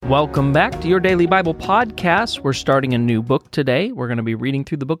Welcome back to your Daily Bible Podcast. We're starting a new book today. We're going to be reading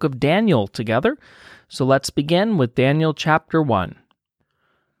through the book of Daniel together. So let's begin with Daniel chapter 1.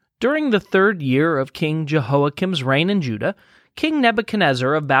 During the 3rd year of King Jehoiakim's reign in Judah, King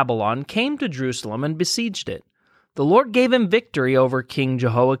Nebuchadnezzar of Babylon came to Jerusalem and besieged it. The Lord gave him victory over King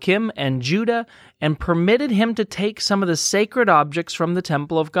Jehoiakim and Judah and permitted him to take some of the sacred objects from the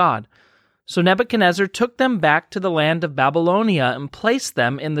temple of God. So Nebuchadnezzar took them back to the land of Babylonia and placed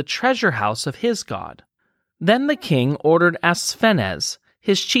them in the treasure house of his God. Then the king ordered Ashpenaz,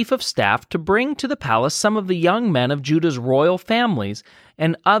 his chief of staff, to bring to the palace some of the young men of Judah's royal families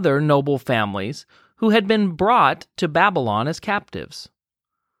and other noble families who had been brought to Babylon as captives.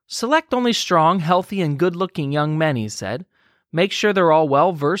 Select only strong, healthy, and good-looking young men, he said. Make sure they're all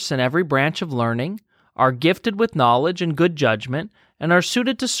well-versed in every branch of learning, are gifted with knowledge and good judgment, and are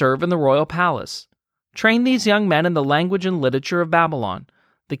suited to serve in the royal palace. Train these young men in the language and literature of Babylon.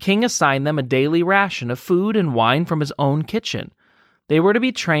 The king assigned them a daily ration of food and wine from his own kitchen. They were to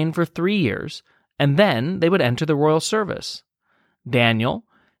be trained for 3 years, and then they would enter the royal service. Daniel,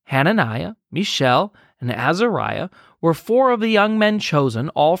 Hananiah, Mishael, and Azariah were 4 of the young men chosen,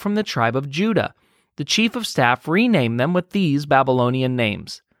 all from the tribe of Judah. The chief of staff renamed them with these Babylonian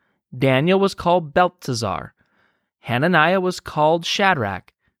names. Daniel was called Belteshazzar. Hananiah was called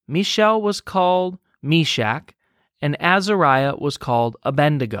Shadrach, Mishael was called Meshach, and Azariah was called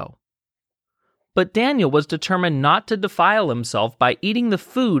Abednego. But Daniel was determined not to defile himself by eating the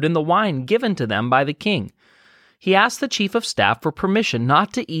food and the wine given to them by the king. He asked the chief of staff for permission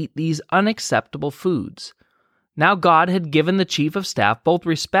not to eat these unacceptable foods. Now God had given the chief of staff both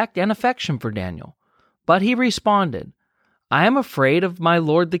respect and affection for Daniel. But he responded, I am afraid of my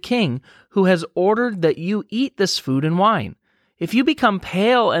lord the king, who has ordered that you eat this food and wine. If you become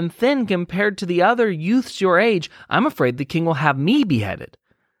pale and thin compared to the other youths your age, I'm afraid the king will have me beheaded.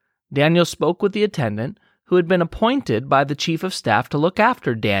 Daniel spoke with the attendant, who had been appointed by the chief of staff to look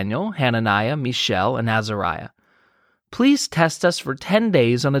after Daniel, Hananiah, Mishael, and Azariah. Please test us for 10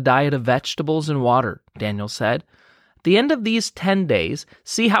 days on a diet of vegetables and water, Daniel said. At the end of these 10 days,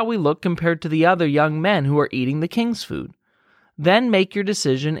 see how we look compared to the other young men who are eating the king's food. Then make your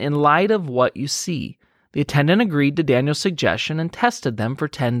decision in light of what you see. The attendant agreed to Daniel's suggestion and tested them for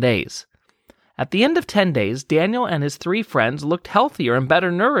 10 days. At the end of 10 days, Daniel and his 3 friends looked healthier and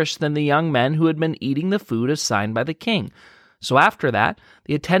better nourished than the young men who had been eating the food assigned by the king. So after that,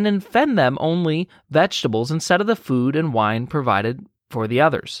 the attendant fed them only vegetables instead of the food and wine provided for the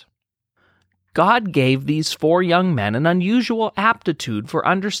others. God gave these 4 young men an unusual aptitude for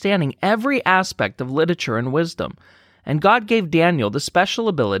understanding every aspect of literature and wisdom. And God gave Daniel the special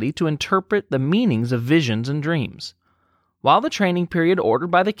ability to interpret the meanings of visions and dreams. While the training period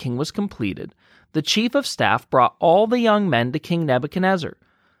ordered by the king was completed, the chief of staff brought all the young men to King Nebuchadnezzar.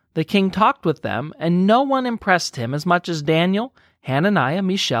 The king talked with them, and no one impressed him as much as Daniel, Hananiah,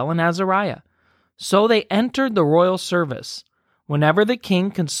 Mishael, and Azariah. So they entered the royal service. Whenever the king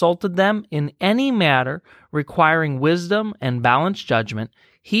consulted them in any matter requiring wisdom and balanced judgment,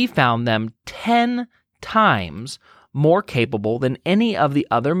 he found them 10 times more capable than any of the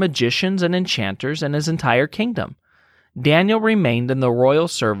other magicians and enchanters in his entire kingdom. Daniel remained in the royal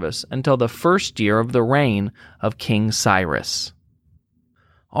service until the 1st year of the reign of King Cyrus.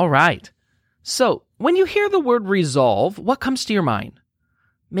 All right, so when you hear the word resolve, what comes to your mind?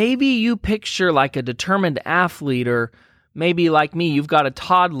 Maybe you picture like a determined athlete, or maybe like me, you've got a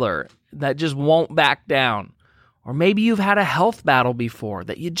toddler that just won't back down. Or maybe you've had a health battle before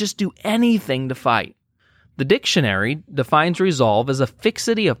that you just do anything to fight. The dictionary defines resolve as a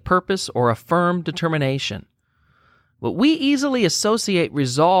fixity of purpose or a firm determination. But we easily associate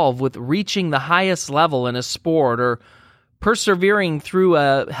resolve with reaching the highest level in a sport or persevering through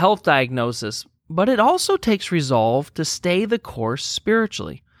a health diagnosis, but it also takes resolve to stay the course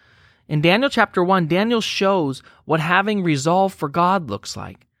spiritually. In Daniel chapter 1, Daniel shows what having resolve for God looks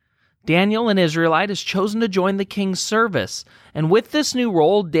like. Daniel, an Israelite, is chosen to join the king's service, and with this new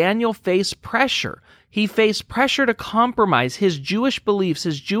role, Daniel faced pressure. He faced pressure to compromise his Jewish beliefs,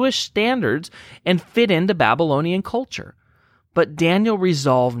 his Jewish standards, and fit into Babylonian culture. But Daniel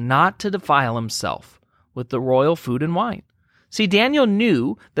resolved not to defile himself with the royal food and wine. See, Daniel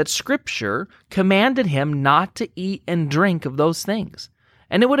knew that Scripture commanded him not to eat and drink of those things.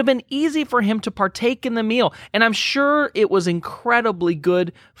 And it would have been easy for him to partake in the meal, and I'm sure it was incredibly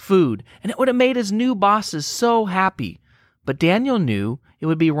good food, and it would have made his new bosses so happy. But Daniel knew it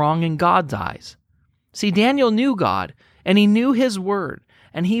would be wrong in God's eyes. See, Daniel knew God, and he knew his word,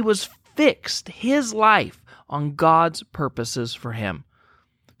 and he was fixed his life on God's purposes for him.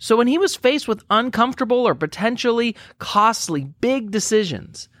 So when he was faced with uncomfortable or potentially costly big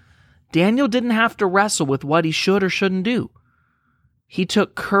decisions, Daniel didn't have to wrestle with what he should or shouldn't do. He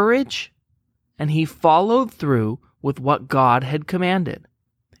took courage and he followed through with what God had commanded.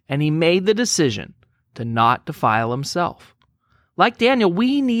 And he made the decision to not defile himself. Like Daniel,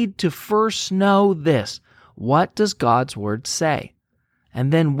 we need to first know this. What does God's word say?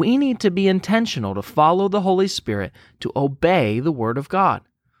 And then we need to be intentional to follow the Holy Spirit to obey the word of God.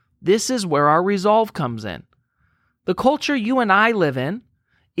 This is where our resolve comes in. The culture you and I live in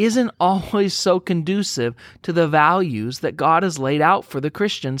isn't always so conducive to the values that God has laid out for the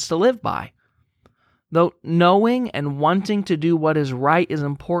Christians to live by. Though knowing and wanting to do what is right is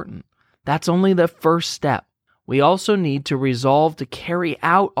important, that's only the first step. We also need to resolve to carry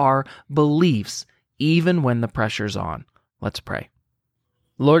out our beliefs even when the pressure's on. Let's pray.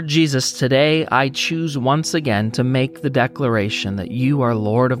 Lord Jesus, today I choose once again to make the declaration that you are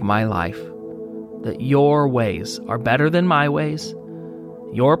Lord of my life, that your ways are better than my ways,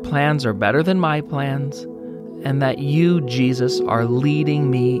 your plans are better than my plans, and that you, Jesus, are leading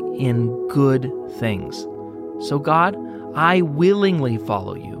me in good things. So God, I willingly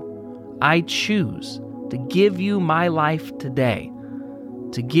follow you. I choose to give you my life today,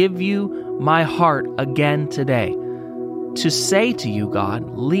 to give you my heart again today, to say to you, God,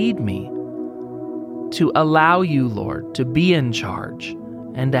 lead me, to allow you, Lord, to be in charge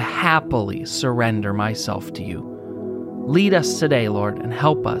and to happily surrender myself to you. Lead us today, Lord, and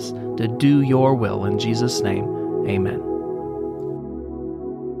help us to do your will. In Jesus' name, amen.